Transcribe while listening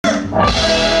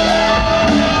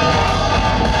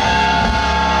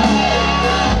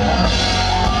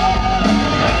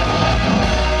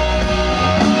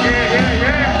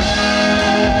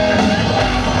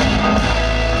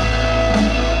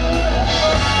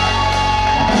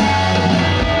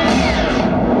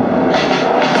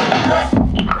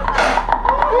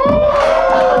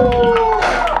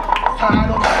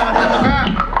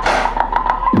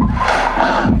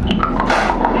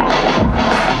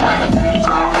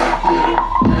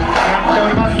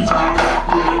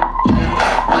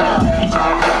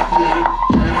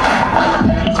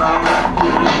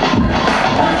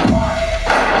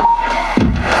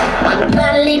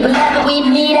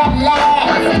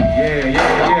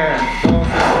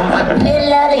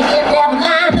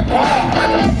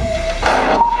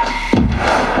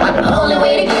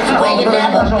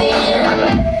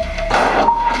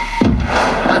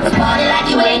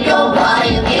ain't gon'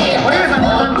 party again. Let's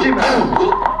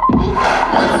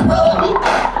roll.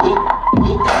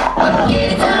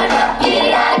 Get it turned up, get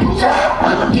it out of control.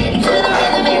 Get it to the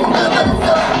rhythm, it's good for the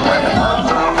soul.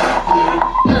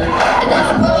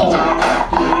 Let's roll.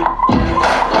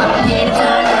 Get it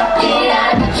turned up, get it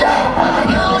out of control.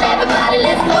 Come on, everybody,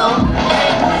 let's go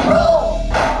and roll.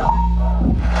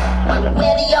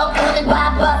 Whether you're coming by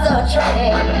bus or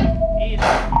train,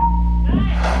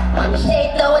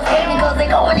 shake those hands 'cause they're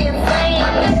going insane.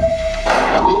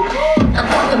 I'm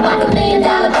talking about the $1 million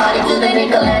party to the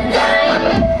nickel and dime.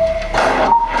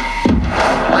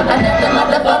 Another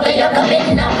motherfucker, you're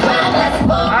committing a crime. Let's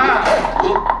roll.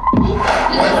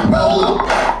 Let's roll.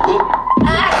 I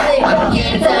say, get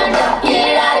it turned up, get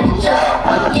it out of control.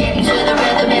 Get to the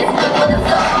rhythm, it's good for the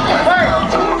soul. Let's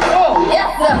roll. Yes,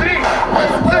 sir.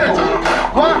 Let's roll.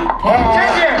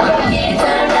 Get it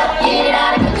turned up, get it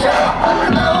out of control.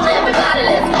 Come on, everybody,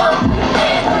 let's go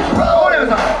and roll.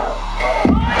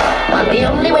 The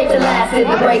only way to last is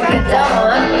to break it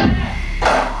down.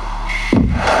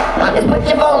 Just put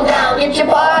your phone down, get your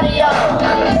party on.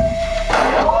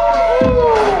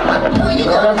 Who you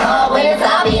gonna call when it's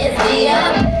obviously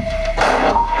up?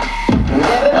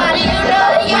 Everybody you know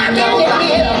that you can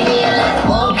feel here. Let's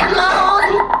roll, come on.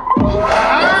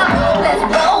 Let's roll, let's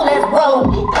roll, let's roll.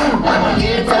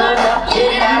 Get it turned up,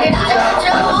 get it out of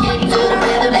control. Get to the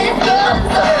rhythm, let's go.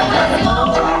 Let's roll,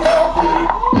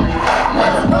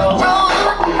 let's roll, roll.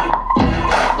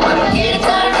 Get it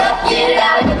turned up, get it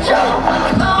out of control.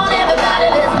 Come on, everybody,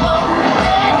 let's roll.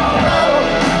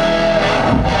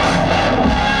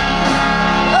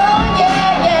 Oh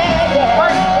yeah, yeah,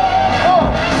 yeah.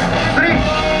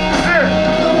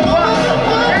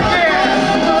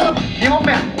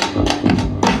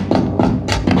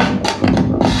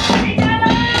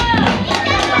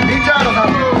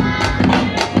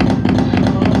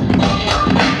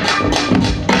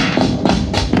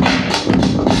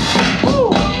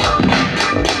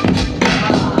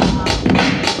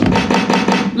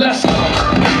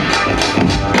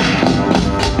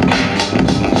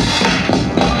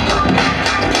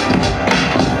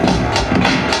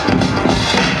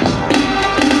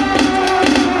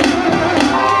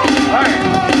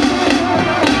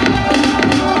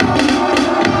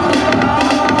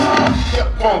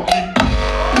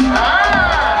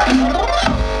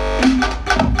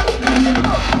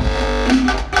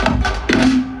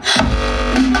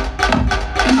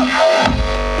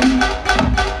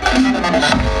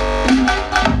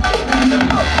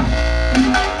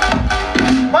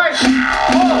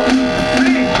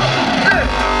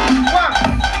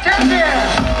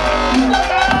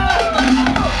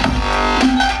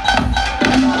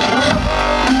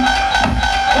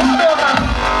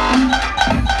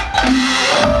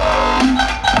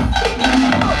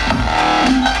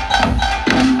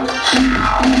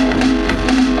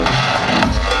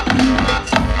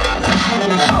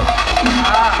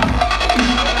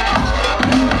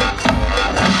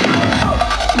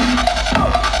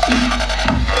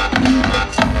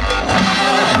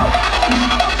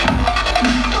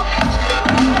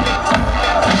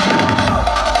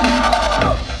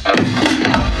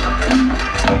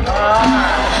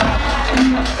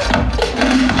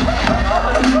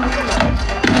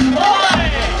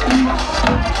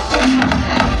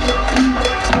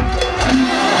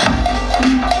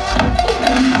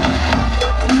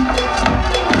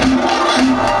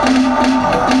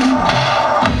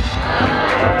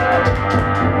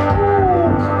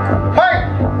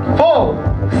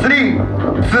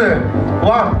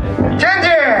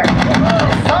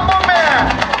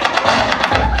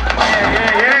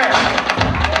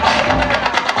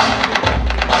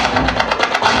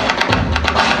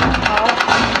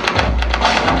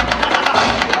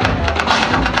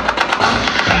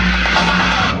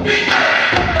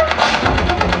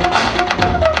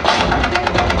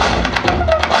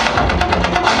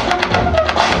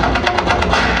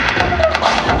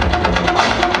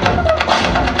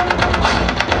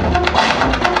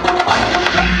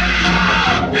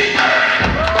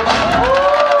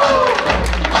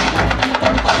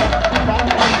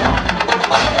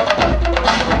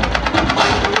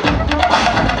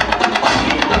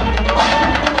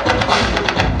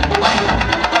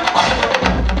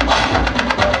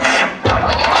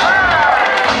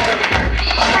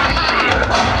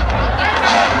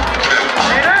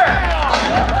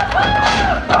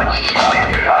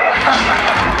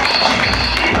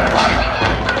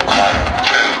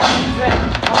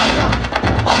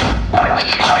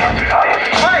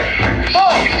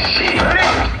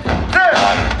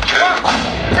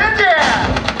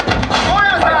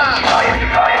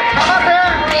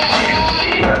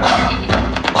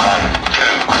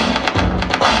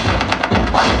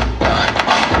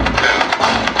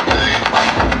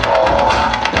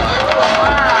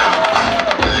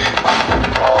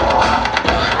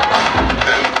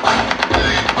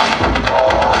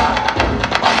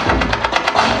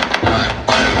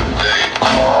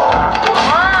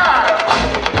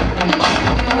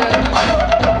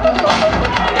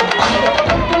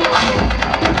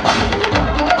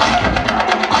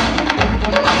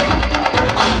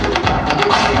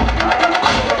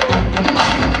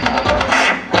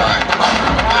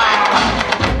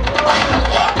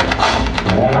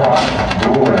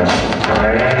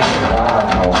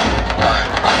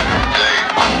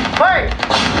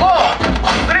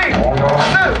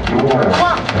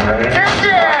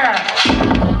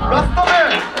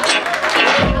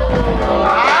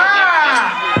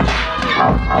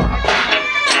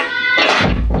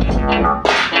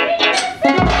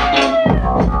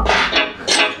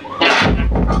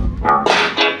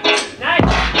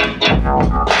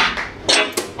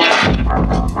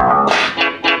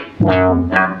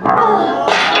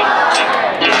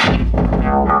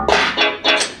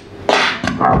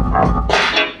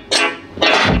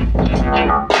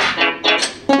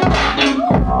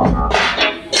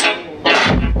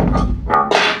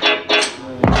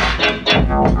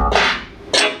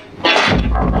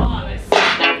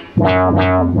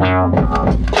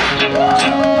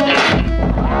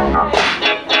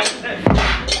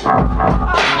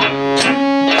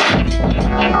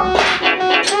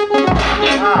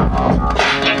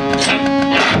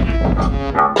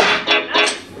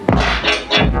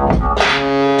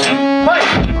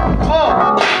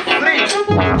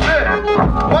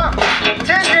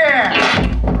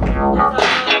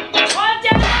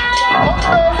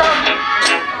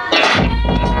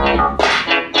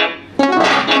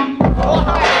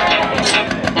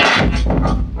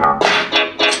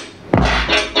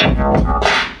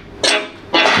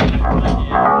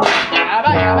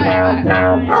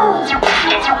 あ